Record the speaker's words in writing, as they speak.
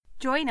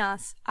Join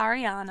us,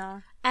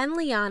 Ariana, and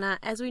Liana,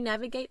 as we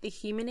navigate the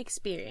human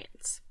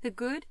experience. the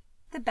good,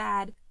 the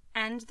bad,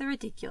 and the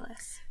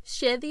ridiculous.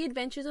 Share the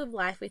adventures of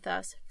life with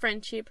us,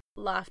 friendship,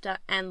 laughter,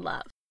 and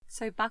love.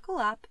 So buckle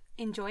up,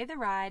 enjoy the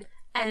ride,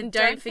 And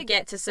don't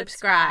forget to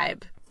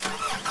subscribe.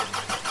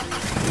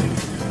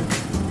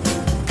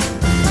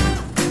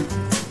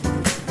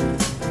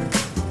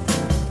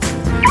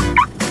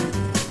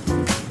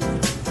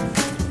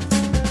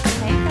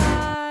 Hey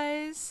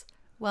guys,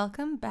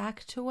 welcome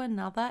back to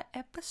another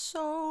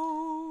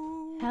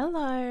episode.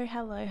 Hello.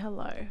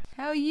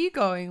 How are you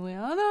going,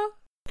 Liana?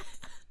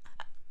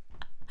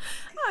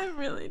 I'm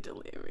really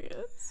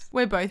delirious.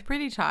 We're both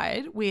pretty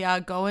tired. We are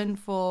going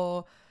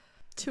for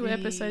 2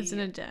 episodes in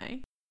a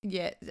day.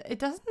 Yeah, it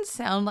doesn't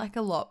sound like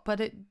a lot,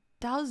 but it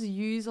does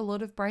use a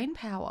lot of brain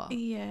power.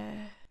 Yeah.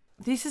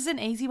 This is an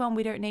easy one.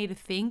 We don't need to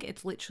think.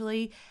 It's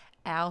literally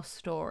our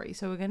story.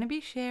 So we're going to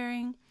be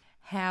sharing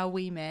how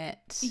we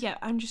met. Yeah,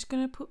 I'm just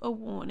going to put a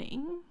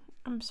warning.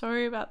 I'm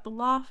sorry about the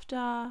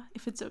laughter.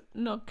 If it's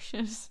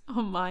obnoxious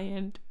on my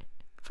end,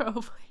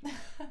 probably.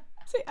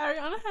 See,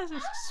 Ariana has a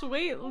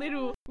sweet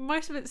little,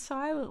 most of it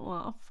silent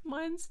laugh.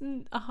 Mine's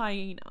a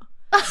hyena.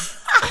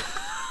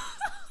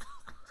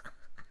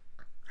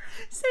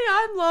 See,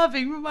 I'm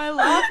laughing, but my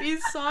laugh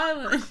is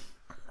silent.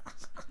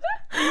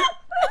 You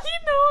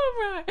know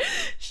I'm right.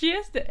 She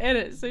has to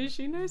edit, so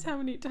she knows how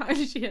many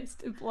times she has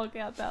to block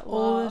out that laugh.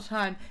 All the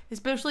time,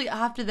 especially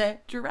after the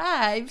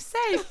drive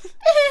safe.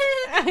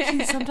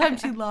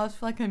 Sometimes she laughs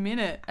for like a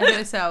minute at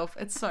herself.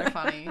 It's so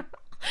funny.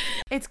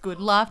 It's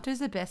good. Laughter is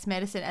the best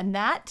medicine, and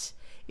that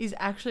is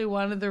actually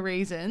one of the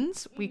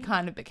reasons we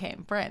kind of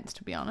became friends,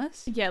 to be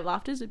honest. Yeah,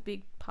 laughter's a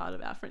big part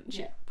of our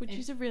friendship, Yeah, which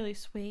is a really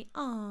sweet.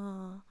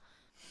 Aww.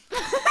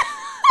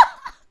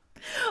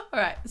 All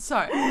right,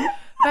 so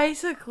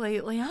basically,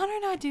 Liana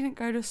and I didn't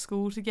go to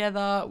school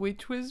together,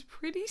 which was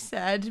pretty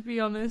sad, to be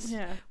honest.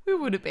 Yeah. We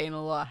would have been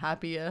a lot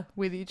happier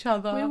with each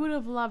other. We would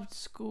have loved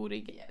school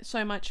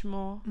so much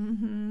more.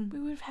 Mm-hmm. We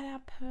would have had our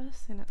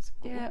person at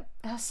school. Yeah,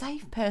 our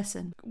safe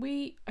person.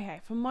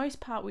 For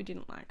most part, we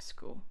didn't like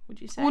school, would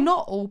you say? Well,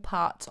 not all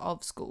parts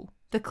of school.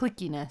 The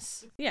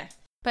clickiness. Yeah.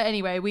 But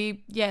anyway,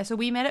 so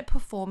we met at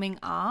performing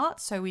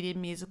arts. So we did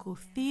musical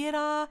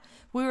theatre.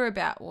 We were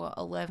about,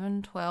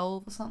 11,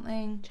 12 or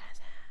something.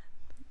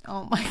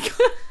 Oh my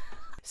God.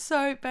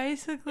 So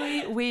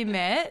basically we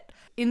met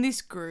in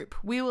this group.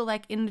 We were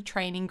like in the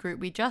training group.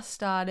 We just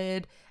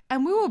started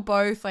and we were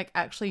both like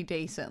actually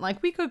decent.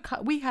 Like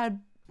we had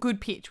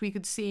good pitch. We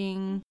could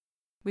sing.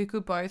 We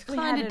could both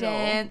kind of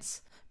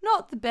dance.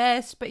 Not the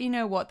best, but you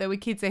know what? There were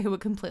kids there who were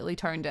completely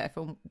tone deaf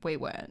and we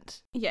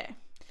weren't. Yeah.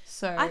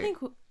 So I think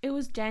it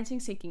was dancing,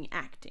 singing,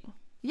 acting.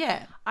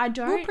 yeah. I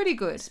don't We're pretty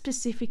good.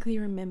 specifically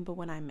remember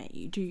when I met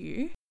you. Do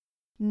you?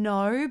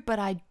 No, but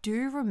I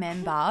do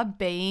remember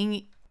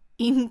being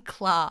in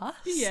class.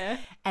 Yeah.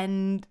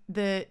 And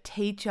the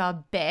teacher,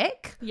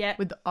 Beck, Yeah.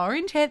 with the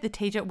orange hair, the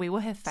teacher, we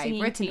were her Singing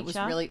favourites, and it was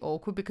teacher. really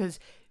awkward because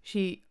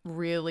she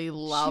really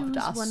loved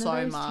us so She was one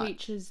of those much.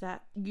 teachers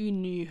that you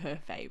knew her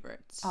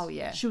favourites. Oh,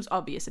 yeah. She was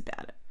obvious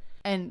about it.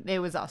 And it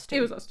was us too.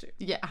 It was us too.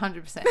 Yeah,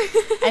 100%.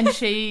 And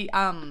she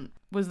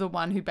was the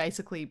one who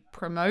basically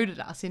promoted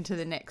us into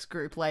the next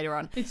group later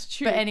on. It's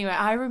true. But anyway,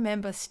 I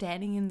remember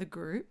standing in the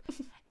group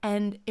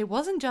and it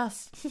wasn't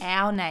just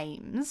our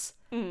names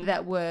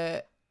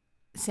that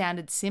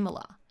sounded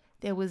similar.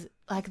 There was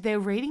like, they're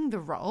reading the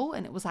roll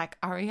and it was like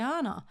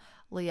Ariana,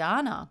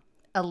 Liana,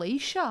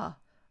 Alicia.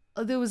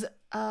 There was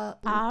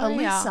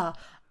Alyssa,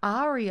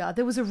 Aria.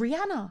 There was a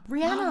Rihanna. Oh,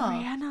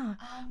 Rihanna.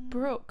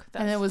 Brooke.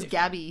 And there was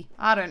Gabby.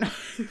 I don't know.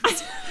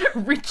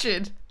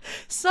 Richard.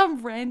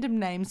 Some random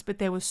names, but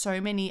there were so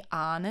many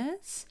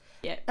Annas.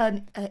 Yeah.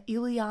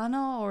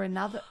 Ileana or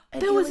another.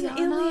 There was an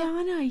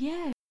Ileana,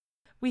 yeah.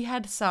 We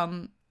had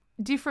some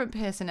different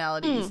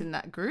personalities in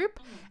that group,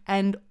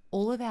 and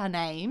all of our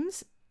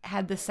names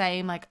had the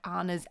same, like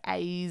Anna's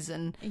A's,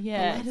 and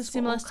Yeah, the letters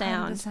similar were all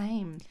kind of the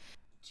same.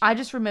 I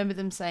just remember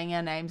them saying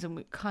our names and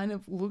we kind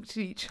of looked at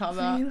each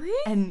other Really?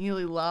 and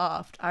nearly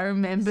laughed. I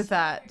remember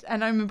that.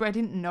 And I remember I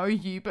didn't know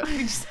you, but we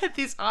just had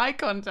this eye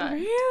contact.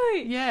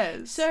 Really?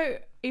 Yes. So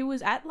it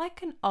was at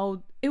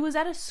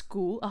a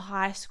school, a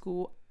high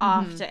school,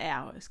 after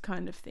hours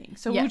kind of thing.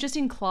 So we Yeah. were just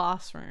in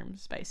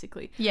classrooms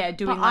basically. yeah,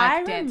 doing But like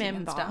I dancing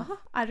remember, and stuff.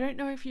 I don't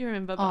know if you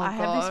remember, but Oh, I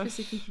have gosh. this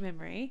specific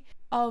memory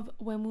of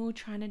when we were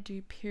trying to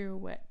do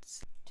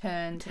pirouettes.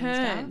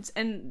 Turns.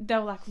 And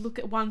they'll like look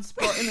at one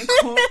spot in a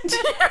corner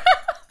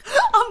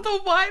On the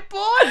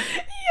whiteboard.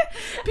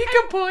 Pick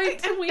a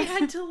point. and we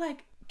had to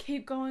like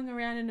keep going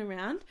around and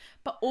around,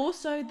 but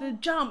also the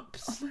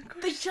jumps. Oh my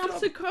gosh, the jumps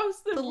stop. across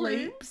the The room.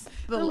 leaps.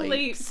 The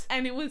leaps.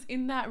 And it was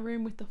in that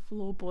room with the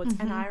floorboards.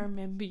 And I Mm-hmm.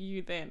 remember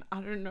you then.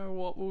 I don't know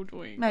what we were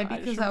doing. Maybe but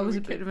because just I was a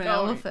remember we bit of kept an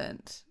going.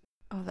 elephant.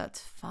 Oh, that's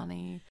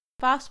funny.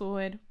 Fast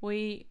forward,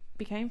 we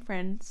became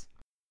friends.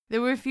 There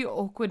were a few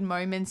awkward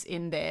moments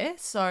in there.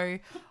 So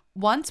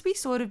once we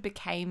sort of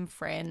became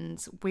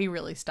friends, we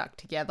really stuck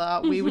together.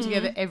 We were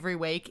together every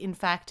week. In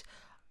fact,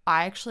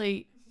 I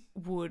actually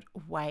would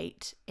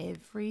wait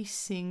every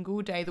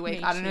single day of the week.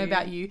 Me I don't know too.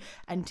 about you,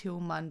 until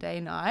Monday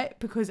night,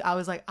 because I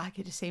was like, I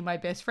get to see my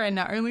best friend.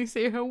 I only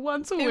see her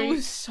once a It week.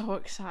 was so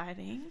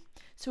exciting.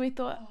 So we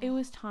thought it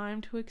was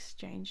time to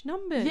exchange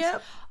numbers.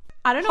 Yep.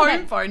 I don't know.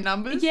 Home phone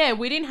numbers. Yeah,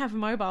 we didn't have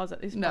mobiles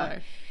at this point. No.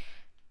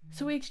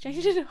 So we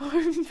exchanged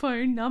home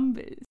phone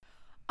numbers.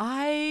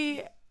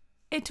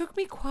 It took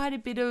me quite a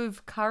bit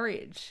of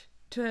courage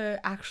to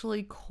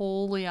actually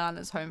call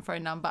Liana's home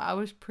phone number. I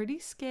was pretty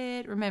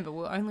scared. Remember,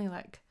 we're only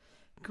like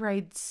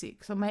grade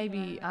 6 or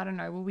maybe, I don't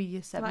know, were we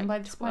year 7 by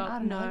this point? I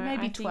don't know,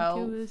 maybe 12.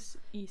 Think it was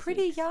year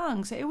Pretty 6.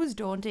 young, so it was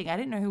daunting. I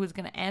didn't know who was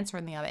going to answer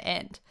on the other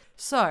end.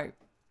 So,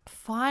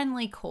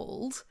 finally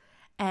called,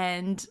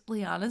 and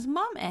Liana's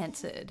mum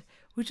answered,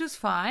 which was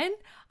fine.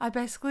 I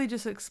basically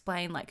just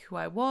explained like who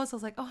I was. I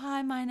was like, oh,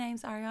 hi, my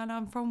name's Ariana.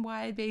 I'm from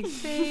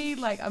YBC.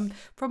 Like, I'm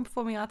from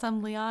Performing Arts.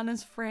 I'm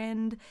Liana's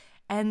friend.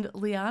 And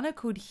Liana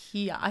could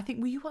hear. I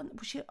think, was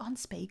she on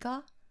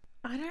speaker?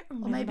 I don't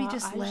remember. Or maybe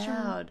just I remember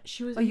loud.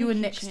 She was. Or in you the were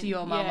next to kitchen.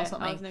 your mum Yeah, or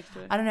something. I was next to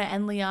her. I don't know.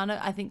 And Liana,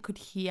 I think, could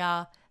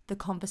hear the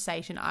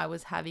conversation I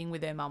was having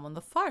with her mum on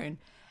the phone.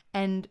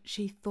 And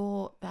she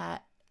thought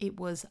that it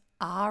was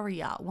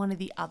Aria, one of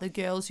the other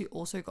girls who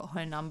also got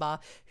her number,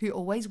 who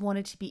always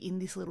wanted to be in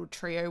this little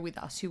trio with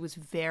us, who was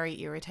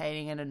very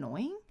irritating and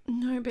annoying.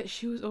 No, but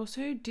she was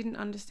also didn't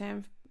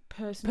understand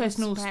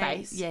personal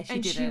space. Yeah, she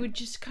and didn't. she would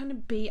just kind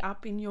of be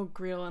up in your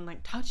grill and like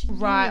touching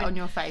Right you on and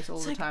your face all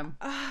it's the like, time.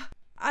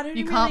 I don't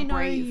You really can't know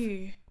breathe.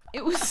 you.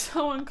 It was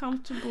so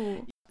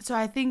uncomfortable. So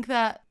I think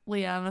that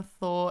Liana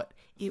thought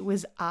it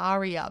was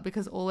Aria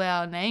because all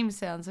our names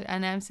sound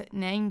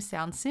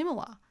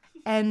similar.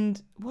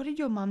 And what did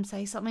your mum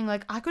say? Something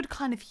like, I could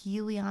kind of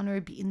hear Liana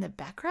a bit in the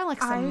background,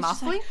 like I some was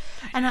just muffling.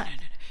 like, And I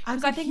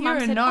Because could I think hear Mum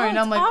her said, no, oh, and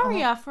I'm it's like,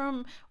 Aria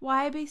from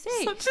YBC.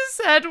 such a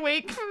sad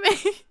week for me.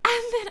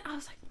 And then I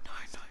was like, no.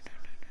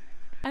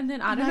 And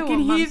then I And don't know I what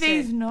can Mum hear said.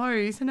 these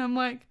no's, and I'm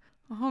like,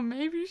 oh,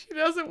 maybe she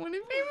doesn't want to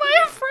be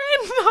my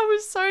friend. I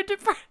was so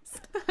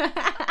depressed.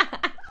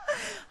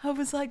 I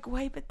was like,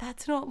 wait, but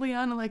that's not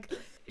Liana. Like,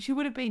 she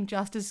would have been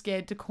just as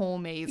scared to call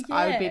me as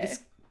I would be Yeah.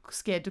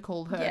 scared to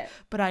call her. Yeah.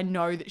 But I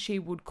know that she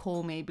would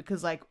call me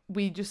because, like,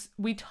 we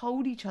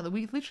told each other,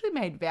 we literally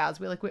made vows.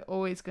 We're like, we're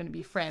always going to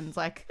be friends.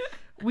 Like,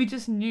 we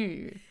just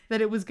knew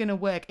that it was going to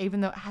work,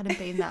 even though it hadn't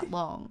been that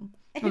long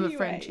of a Anyways,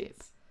 friendship.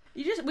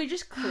 We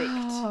just clicked.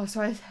 Oh,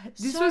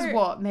 this So- was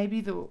what,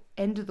 maybe the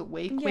end of the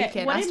weekend.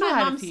 What I did still my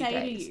had mum a few say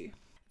days. to you?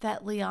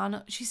 That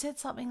Liana, she said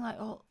something like,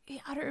 oh,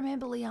 yeah, I don't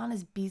remember,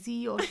 Liana's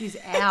busy or she's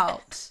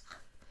out.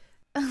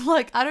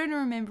 Like, I don't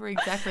remember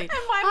exactly. And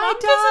my Hi, mum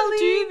doesn't darling.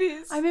 do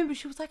this. I remember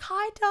she was like,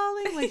 hi,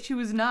 darling. Like, she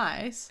was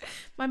nice.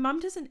 My mum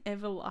doesn't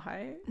ever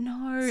lie.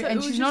 No, So it and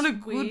was she's not a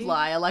just good weird.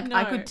 liar. Like,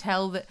 I No. could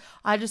tell that.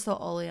 I just thought,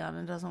 oh,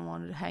 Liana doesn't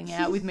want to hang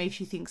out with me.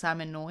 She thinks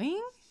I'm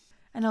annoying.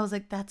 And I was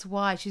like, that's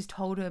why she's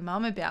told her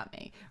mum about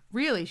me.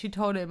 Really, she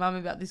told her mum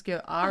about this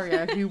girl,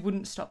 Aria, who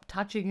wouldn't stop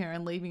touching her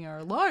and leaving her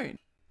alone.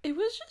 It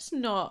was just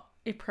not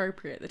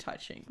appropriate, the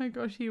touching. Oh my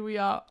gosh, here we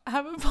are. I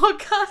have a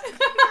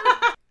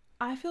podcast.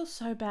 I feel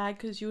so bad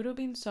because you would have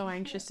been so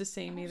anxious to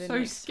see me the So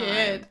next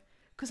scared. time.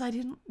 Because I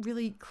didn't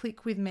really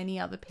click with many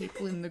other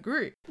people in the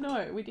group.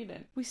 No, we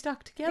didn't. We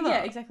stuck together.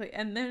 Yeah, exactly.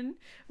 And then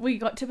we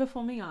got to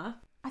Performing Arts.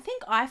 I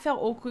think I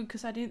felt awkward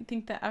because I didn't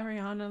think that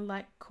Ariana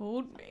like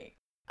called me.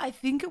 I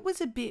think it was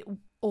a bit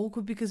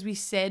awkward because we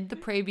said the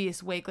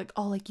previous week, like,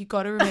 oh, like, you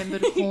got to remember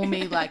to call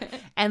me, like,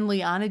 and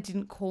Liana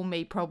didn't call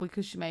me probably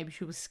because maybe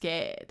she was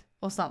scared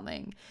or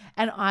something.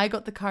 And I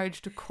got the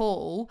courage to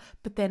call,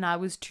 but then I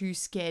was too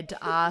scared to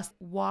ask,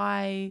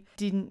 why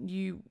didn't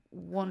you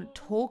want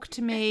to talk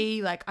to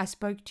me? Like, I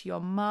spoke to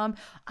your mum.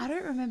 I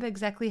don't remember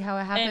exactly how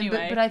it happened,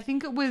 Anyway. but I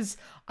think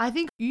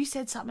you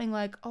said something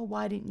like, oh,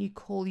 why didn't you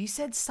call? You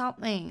said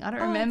something. I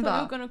don't remember. I thought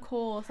you were going to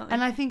call or something.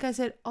 And I think I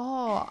said,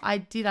 oh, I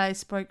did. I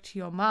spoke to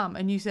your mum.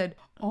 And you said,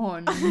 oh,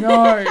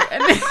 no.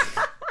 And, then,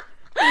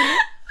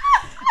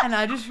 and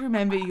I just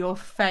remember your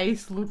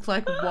face looked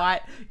like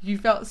white. You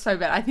felt so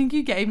bad. I think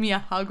you gave me a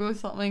hug or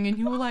something. And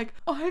you were like,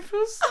 oh, I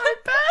feel so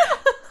bad.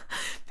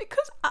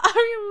 because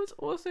Aria was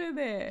also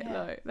there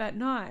though that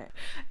night,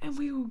 and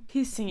we were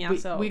pissing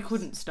ourselves. We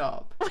couldn't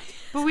stop.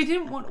 But we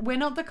didn't want, we're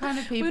not the kind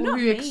of people not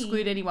who mean.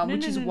 exclude anyone, No,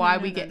 which no, is no, why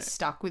no, we no, get no.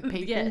 stuck with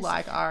people Yes.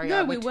 like Aria.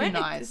 No, we're too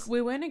nice.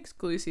 we weren't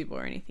exclusive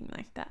or anything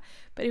like that,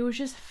 but it was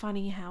just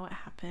funny how it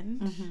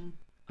happened. Mm-hmm.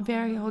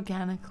 Very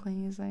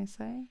organically, as they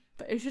say.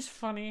 But it was just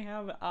funny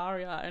how the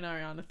Aria and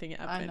Ariana thing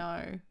I happened.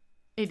 know.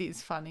 It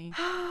is funny.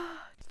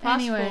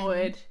 Fast Anyway.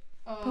 forward.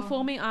 Oh.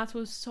 Performing arts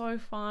was so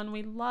fun.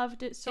 We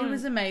loved it so It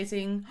was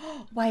amazing.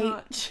 Wait,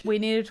 much. we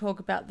need to talk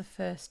about the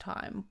first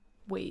time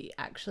we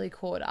actually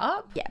caught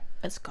up. Yeah,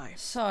 let's go.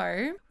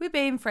 So, we've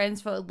been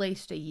friends for at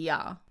least a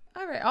year.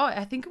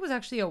 I think it was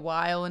actually a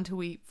while until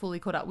we fully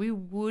caught up. We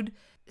would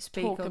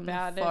speak Talk on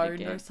about the it phone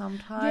again.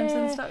 sometimes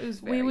and stuff. It was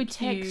very we would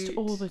text cute.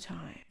 all the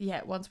time.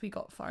 Yeah, once we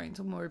got phones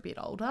and we were a bit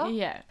older.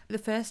 Yeah. The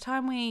first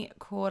time we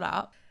caught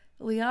up,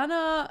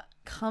 Liana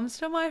comes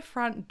to my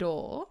front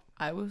door.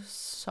 I was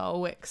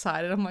so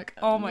excited. I'm like,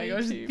 oh my Me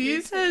gosh, too, me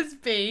this too. has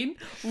been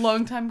a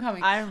long time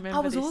coming. I remember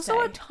I was this also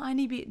a day.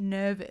 tiny bit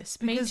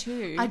nervous Me because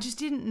too. I just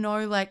didn't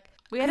know, like,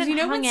 We because hadn't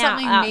you know when hung out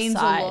something means a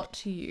outside. lot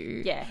to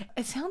you. Yeah.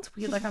 It sounds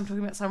weird, like I'm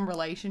talking about some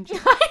relationship,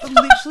 but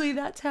literally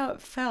that's how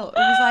it felt. It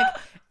was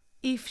like,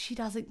 if she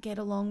doesn't get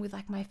along with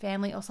like my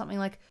family or something,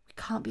 like we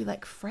can't be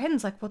like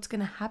friends. Like what's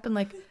gonna happen?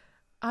 Like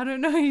I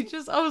don't know.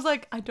 I was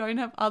like, I don't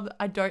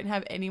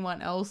have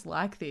anyone else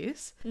like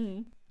this.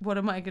 What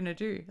am I gonna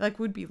do? Like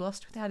we'd be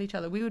lost without each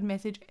other. We would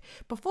message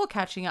before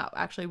catching up.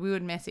 Actually, we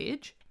would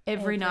message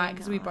every night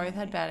because we both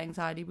had bad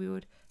anxiety. We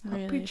would help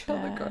Really each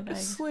other go bad to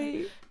anxiety.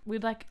 sleep.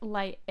 We'd like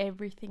lay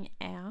everything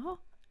out.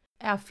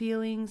 Our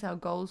feelings, our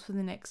goals for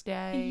the next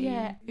day.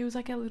 Yeah. It was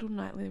like a little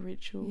nightly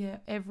ritual. Yeah,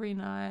 every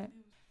night.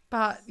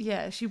 But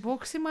yeah, she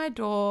walks in my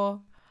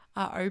door.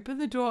 I open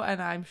the door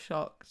and I'm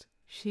shocked.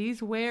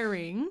 She's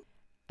wearing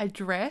a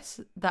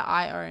dress that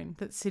I own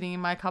that's sitting in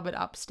my cupboard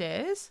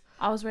upstairs.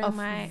 I was A wearing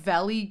my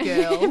Valley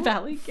Girl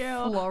Valley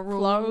Girl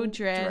floral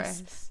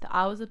dress that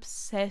I was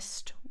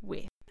obsessed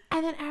with.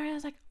 And then Ariana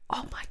was like,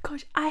 oh my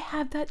gosh, I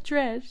have that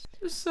dress.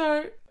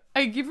 So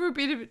I give her a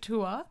bit of a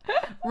tour,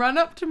 run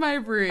up to my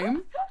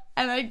room,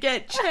 and I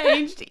get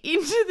changed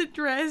into the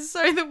dress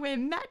so that we're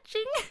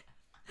matching.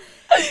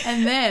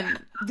 And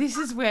then this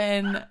is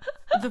when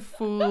the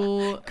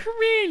full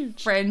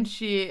Cringe.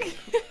 friendship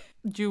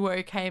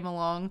duo came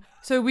along.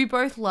 So we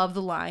both love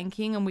The Lion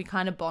King and we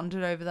kind of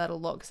bonded over that a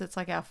lot because it's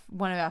like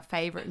one of our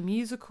favorite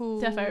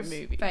musicals. It's our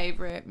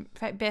favourite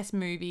movie. Best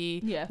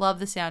movie. Yeah. Love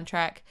the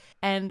soundtrack.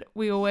 And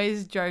we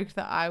always joked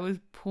that I was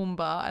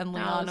Pumbaa and I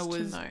Liana was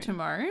was Timon.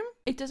 Timon.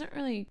 It doesn't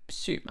really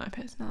suit my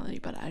personality,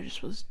 but I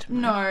just was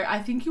Timon. No,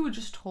 I think you were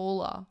just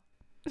taller.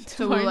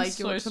 So we're Timon's like,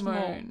 so you're small.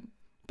 Timon.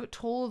 But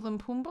taller than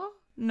Pumbaa?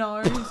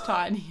 No, he's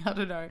tiny. I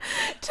don't know.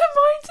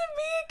 Timon's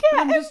a meerkat.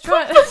 I'm just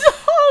trying- Pumbaa's a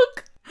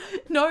hog.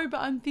 No, but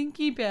I'm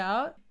thinking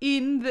about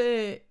in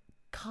the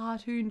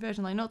cartoon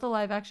version, like not the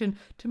live action,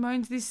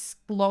 Timon's this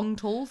long,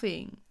 tall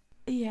thing.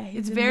 Yeah,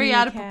 It's very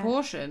out of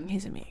proportion.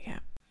 He's a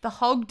meerkat. The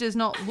hog does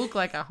not look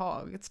like a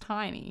hog. It's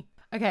tiny.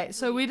 Okay,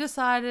 so we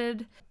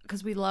decided,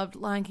 because we loved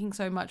Lion King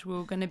so much, we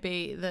were going to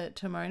be the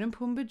Timon and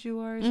Pumbaa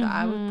duo. So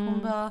I was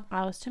Pumbaa.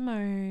 I was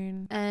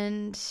Timon.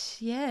 And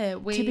yeah,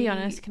 we... To be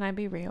honest, can I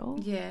be real?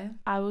 Yeah.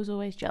 I was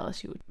always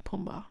jealous you were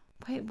Pumbaa.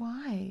 Wait,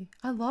 why?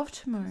 I love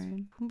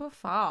Timon. Pumbaa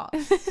fast.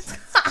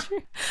 It's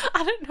true.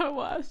 I don't know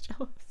why I was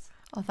jealous.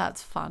 Oh,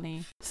 that's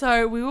funny.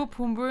 So we were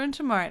Pumbaa and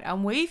Timon,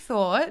 and we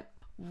thought,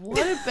 what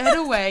a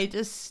better way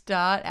to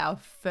start our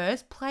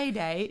first play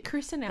date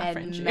Chris and our than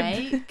friendship.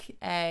 make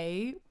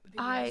a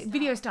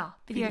video star.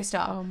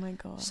 Oh my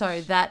god.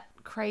 So that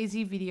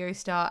crazy Video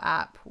Star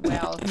app,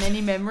 wow,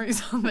 many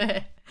memories on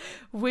there.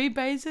 We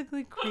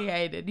basically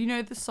created, you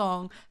know, the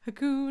song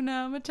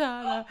Hakuna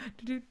Matata,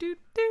 do do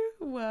do,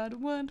 what a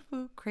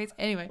wonderful crazy.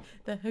 Anyway,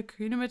 the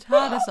Hakuna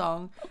Matata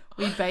song,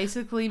 we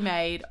basically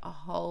made a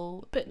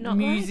whole But not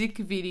music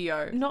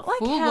video, Not like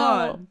full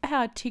how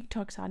on.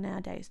 TikToks are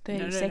nowadays, 30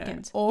 No.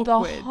 seconds.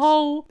 Awkward.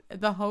 The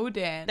The whole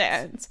dance,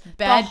 dance.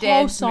 bad the whole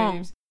dance song.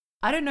 moves.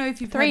 I don't know if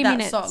you've 3 heard that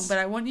minutes. song, but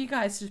I want you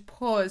guys to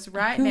pause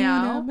right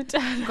now.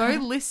 Go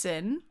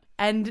listen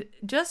and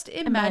just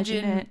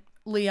imagine it.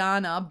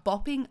 Liana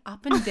bopping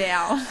up and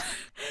down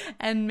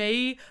and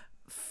me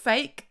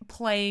fake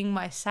playing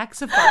my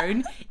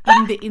saxophone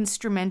in the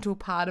instrumental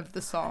part of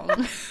the song.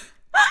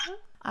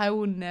 I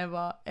will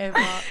never, ever,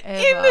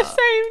 ever In the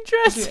same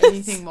dresses. do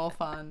anything more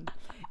fun.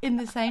 In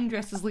the same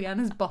dress as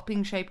Liana's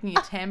bopping, shaping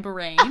a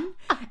tambourine,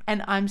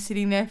 and I'm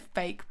sitting there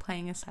fake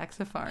playing a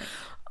saxophone.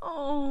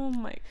 Oh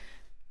my.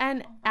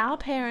 And our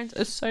parents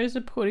are so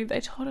supportive.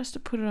 They told us to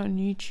put it on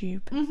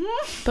YouTube.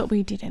 Mm-hmm. But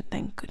we didn't,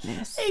 thank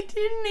goodness. They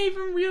didn't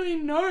even really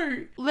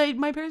know.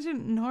 My parents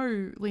didn't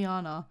know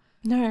Liana.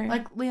 No.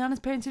 Like, Liana's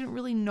parents didn't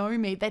really know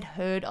me. They'd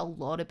heard a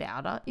lot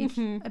about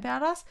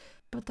about us,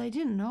 but they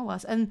didn't know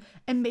us. And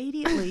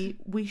immediately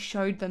we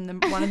showed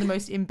them one of the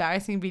most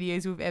embarrassing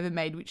videos we've ever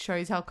made, which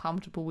shows how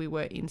comfortable we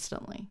were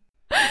instantly.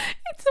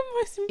 it's the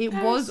most It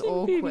was embarrassing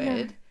awkward.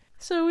 video.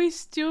 So we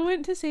still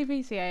went to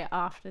CPCA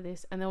after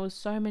this, and there was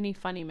so many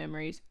funny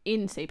memories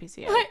in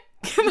CPCA. Wait,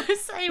 can I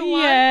say one?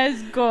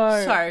 Yes,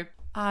 go. So,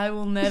 I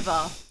will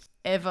never,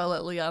 ever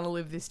let Liana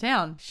live this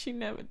down. She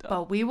never does.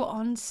 But we were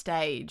on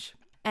stage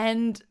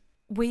and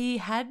we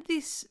had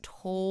this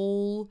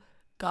tall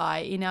guy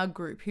in our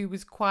group who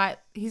was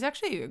he's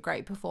actually a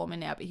great performer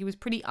now, but he was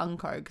pretty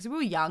unco because we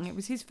were young. It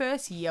was his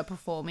first year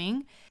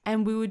performing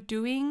and we were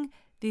doing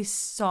this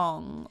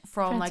song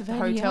from like the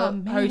Hotel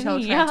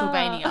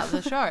Transylvania,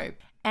 the show.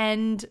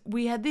 And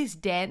we had this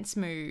dance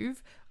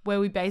move where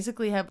we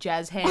basically have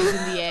jazz hands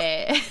in the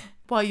air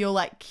while you're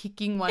like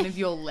kicking one of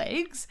your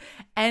legs.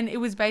 And it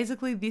was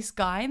basically this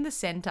guy in the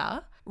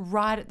center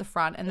right at the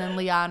front. And then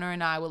Liana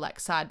and I were like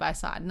side by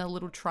side in a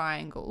little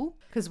triangle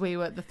because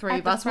the three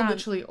of us were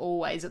literally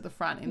always at the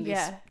front in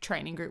this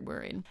training group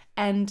we're in.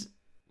 And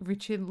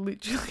Richard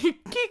literally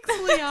kicks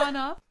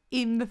Liana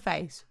in the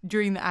face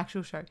during the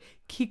actual show,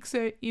 kicks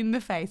her in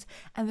the face.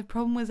 And the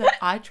problem was that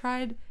I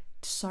tried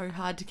so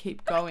hard to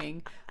keep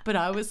going, but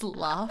I was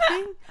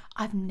laughing.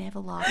 I've never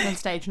laughed on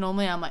stage.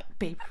 Normally I'm like,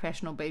 be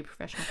professional, be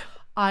professional.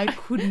 I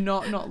could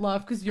not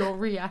laugh because your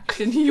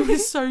reaction, you were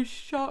so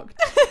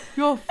shocked.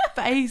 Your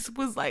face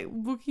was like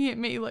looking at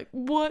me like,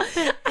 what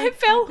the heck I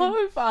fell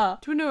happened? over.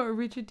 Do you know what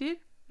Richard did?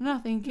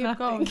 Nothing. Kept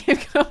going.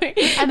 Keep going.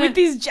 And with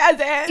then his jazz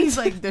hands. He's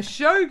like, the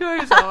show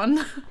goes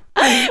on.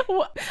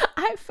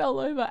 I fell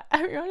over.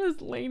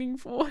 Ariana's leaning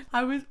forward.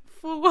 I was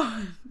full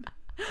on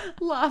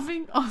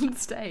laughing on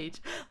stage,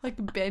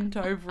 like bent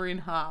over in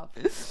half.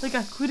 Like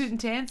I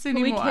couldn't dance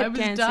anymore. We kept I was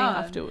dancing done.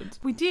 afterwards.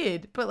 We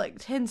did, but like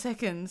 10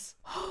 seconds.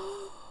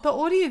 The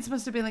audience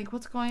must have been like,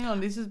 what's going on?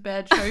 This is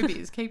bad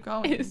showbiz. Keep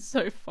going. It's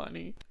so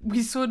funny.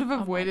 We sort of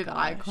avoided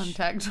eye gosh.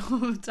 contact all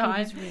the time.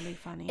 It was really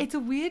funny. It's a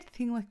weird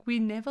thing. Like we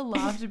never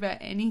laughed about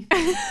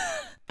anything.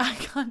 I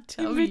can't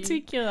tell in you.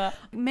 particular.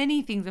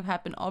 Many things have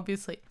happened,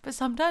 obviously. But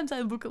sometimes I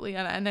look at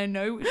Liana and I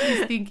know what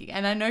she's thinking.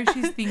 And I know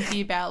she's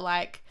thinking about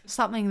like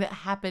something that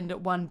happened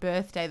at one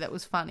birthday that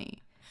was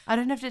funny. I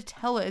don't have to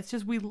tell her. It's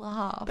just we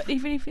laugh. But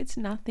even if it's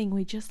nothing,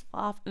 we just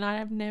laugh. And I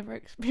have never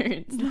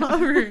experienced that.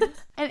 No.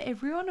 And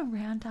everyone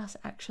around us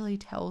actually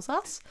tells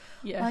us.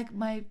 Yeah. Like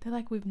they're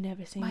like, we've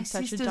never seen my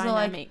such a sisters are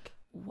like, dynamic.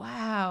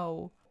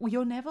 wow, well,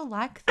 you're never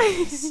like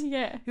this.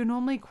 Yeah. You're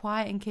normally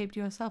quiet and keep to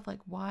yourself. Like,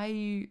 why are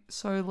you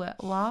so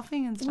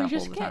laughing and stuff We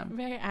just all the get time?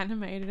 very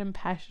animated and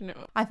passionate.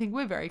 I think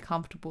we're very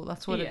comfortable.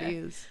 That's what Yeah. it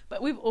is.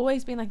 But we've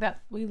always been like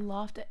that. We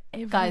laughed at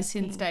everything. Guys,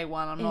 since day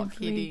one, I'm not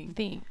kidding.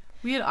 Everything.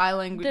 We had eye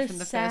language The from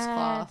the first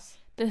class.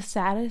 The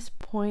saddest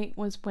point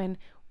was when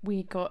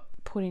we got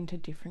put into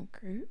different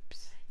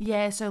groups.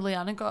 Yeah, so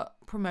Liana got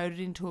promoted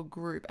into a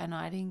group and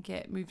I didn't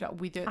get moved up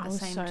with her at I the was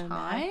same so time.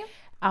 mad.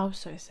 I was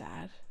so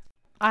sad.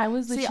 I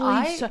was See,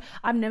 literally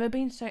I've never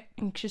been so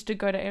anxious to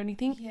go to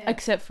anything Yeah.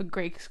 except for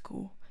Greek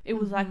school. It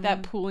was like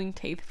that pulling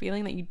teeth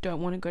feeling that you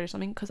don't want to go to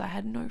something because I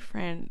had no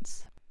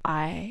friends.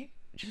 I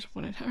just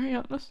wanted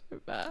Ariana so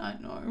bad. I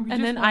know.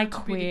 And then I wanted to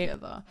be quit.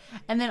 together.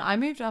 And then I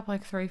moved up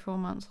like 3-4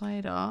 months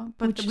later,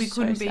 but Which we is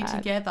so couldn't be sad.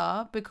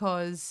 together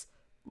because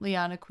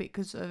Liana quit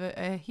because of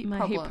her hip My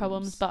problems. hip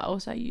problems, but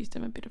also I used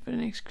them a bit of an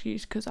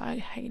excuse because I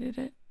hated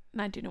it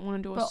and I didn't want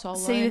to do a But solo.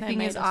 see, the and they thing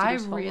made is, us to I do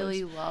solos.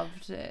 really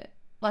loved it.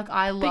 Like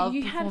I But love.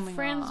 you had performing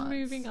friends arts.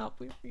 moving up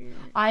with you.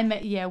 I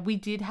met. Yeah, we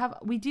did have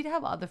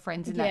other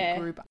friends in Yeah. that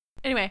group.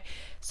 Anyway,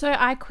 so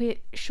I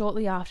quit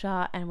shortly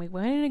after, and we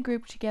weren't in a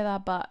group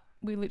together, but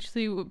we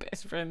literally were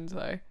best friends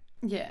though,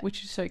 Yeah.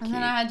 which is so cute. And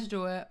then I had to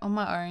do it on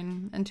my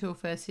own until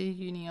first year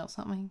uni or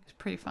something. It's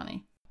pretty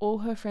funny. All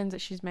her friends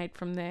that she's made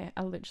from there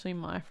are literally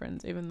my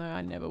friends, even though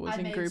I never was I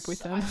in made group with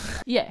so- them.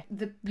 Yeah,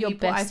 The Your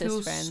people I bestest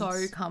feel friends.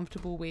 so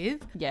comfortable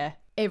with. yeah.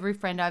 Every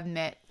friend I've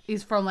met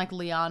is from like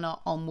Liana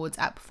onwards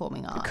at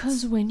performing arts.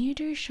 Because when you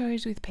do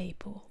shows with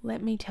people,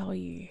 let me tell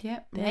you,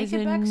 Yep, there's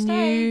make it a backstage.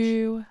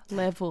 new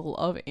level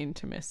of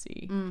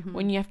intimacy. Mhm.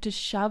 When you have to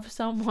shove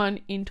someone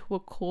into a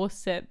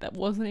corset that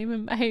wasn't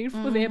even made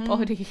for their Mhm.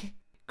 body.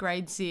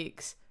 Grade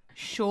 6,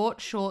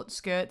 short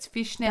skirts,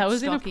 fishnet That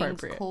was stockings,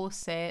 inappropriate.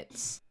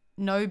 corsets,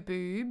 no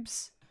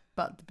boobs,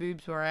 but the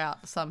boobs were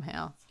out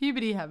somehow.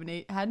 Puberty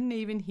hadn't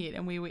even hit,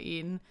 and we were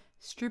in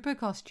stripper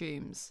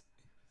costumes.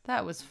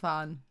 That was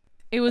fun.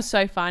 It was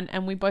so fun,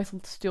 and we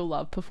both still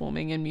love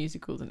performing in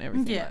musicals and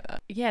everything Yeah. like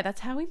that. Yeah,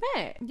 that's how we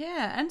met.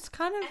 Yeah, and it's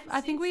kind of,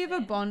 I think we have a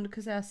bond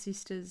because our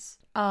sisters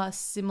are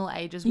similar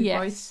ages. We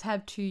Yes. both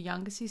have 2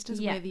 younger sisters.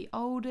 Yeah. We're the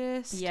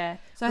oldest. Yeah.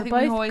 So I We're think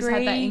we both always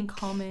had that in Greek.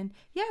 common.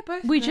 Yeah,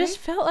 both We Greek. just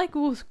felt like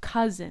we were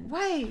cousins.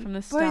 Wait, from the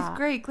both start.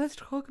 Greek. Let's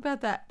talk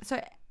about that.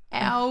 So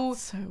our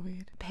So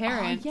weird.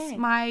 parents, Oh, yeah.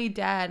 my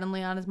dad and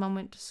Liana's mum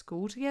went to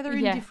school together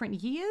in Yeah.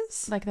 different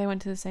years. Like they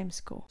went to the same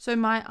school. So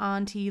my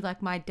auntie,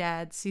 like my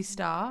dad's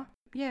sister,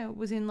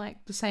 was in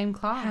like the same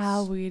class.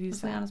 How weird as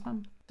is that? Liana's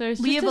mum. So it's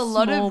We just have a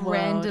lot small of world.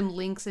 random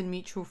links and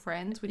mutual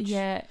friends, which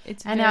Yeah,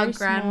 it's and very our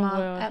grandma small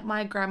world. at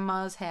my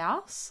grandma's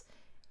house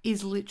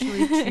is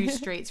literally 2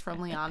 streets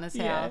from Liana's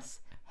Yeah. house.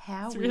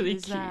 How It's weird really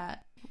is cute.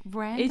 that?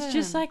 Random. It's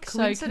just like so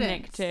Coincidence.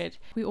 connected.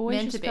 We always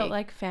Meant just to felt be.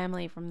 like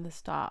family from the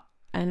start.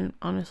 And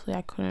honestly,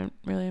 I couldn't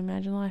really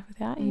imagine life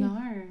without you.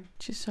 No.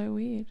 Which is so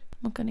weird.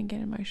 I'm not going to get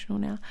emotional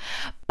now.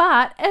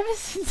 But ever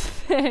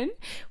since then,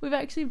 we've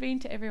actually been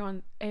to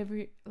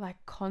every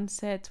like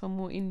concerts when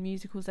we're in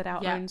musicals at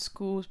our Yeah. own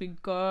schools. We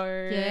go.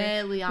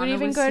 Yeah, Liana We'd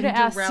even was go to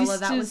our Cinderella.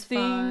 That was sisters' thing.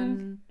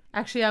 fun.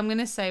 Actually, I'm going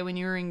to say when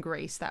you were in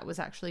Greece, that was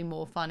actually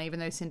more fun, even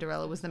though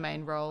Cinderella was the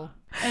main role.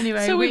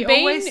 Anyway, So we we've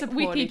always been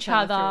support with each through it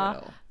other.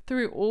 all.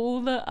 Through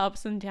all the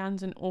ups and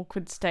downs and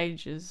awkward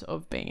stages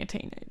of being a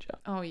teenager.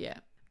 Oh, yeah.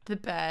 The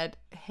bad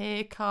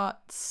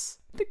haircuts.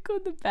 The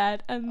good, the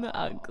bad, and the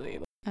ugly.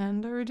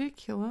 And the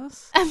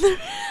ridiculous.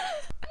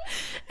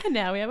 And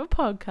now we have a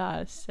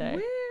podcast, so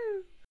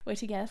Woo. we're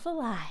together for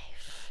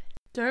life.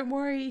 don't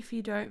worry if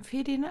you don't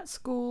fit in at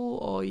school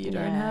or you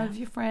don't Yeah. have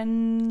your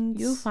friends.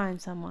 You'll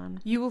find someone.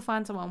 You will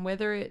find someone,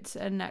 whether it's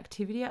an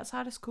activity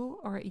outside of school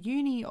or at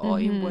uni or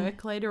in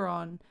work later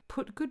on.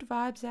 Put good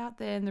vibes out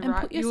there and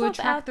you'll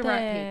attract the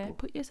right people.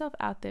 Put yourself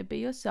out there. Be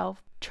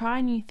yourself.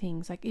 Try new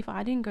things. Like if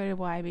I didn't go to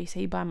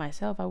YBC by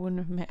myself, I wouldn't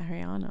have met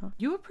Ariana.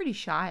 You were pretty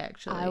shy,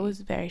 actually. I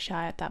was very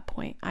shy at that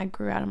point. I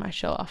grew out of my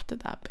shell after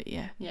that, but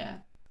yeah. Yeah.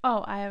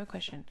 Oh, I have a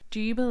question.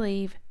 Do you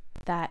believe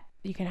that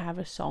you can have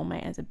a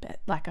soulmate as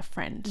like a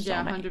friend?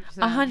 Yeah, soulmate?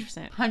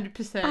 100%. 100%.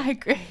 100%. I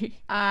agree.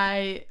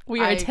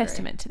 We are I a agree.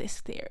 testament to this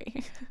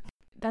theory.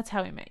 That's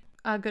how we met.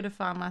 I've got to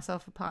find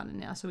myself a partner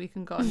now so we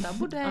can go on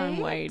double dates. I'm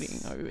waiting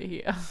over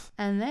here.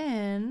 And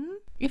then...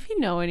 If you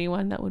know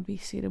anyone that would be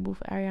suitable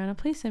for Ariana,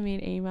 please send me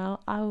an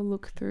email. I will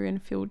look through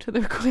and filter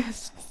the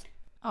requests.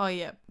 Oh,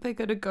 yeah. They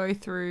got to go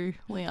through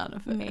Liana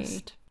first.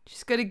 Me.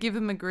 Just got to give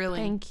them a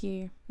grilling. Thank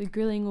you. The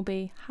grilling will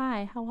be,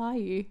 hi, how are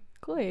you?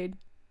 Good.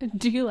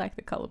 Do you like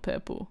the colour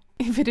purple?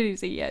 If it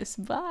is a yes,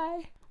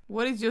 bye.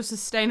 What is your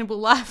sustainable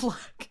life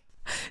like?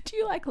 Do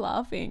you like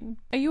laughing?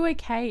 Are you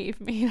okay if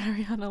me and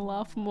Ariana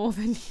laugh more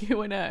than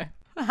you and her?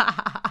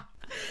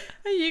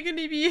 Are you going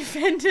to be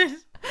offended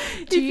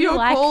Do if you your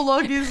like- call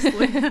log is... Do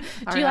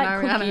you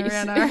like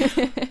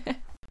cookies?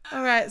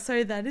 All right,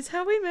 so that is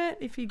how we met.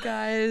 If you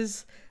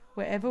guys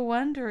were ever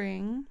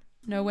wondering,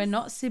 no, we're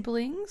not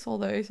siblings,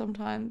 although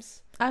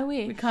sometimes I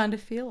we wish. kind of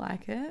feel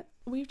like it.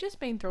 We've just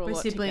been through a We're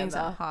lot siblings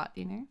together. at heart,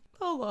 you know.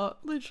 A lot,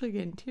 literally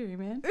getting teary,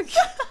 man.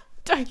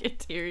 Don't get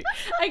teary.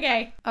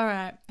 Okay. All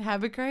right,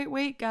 have a great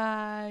week,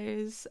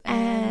 guys.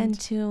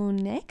 Until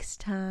next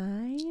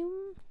time,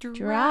 drive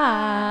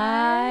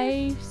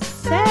drive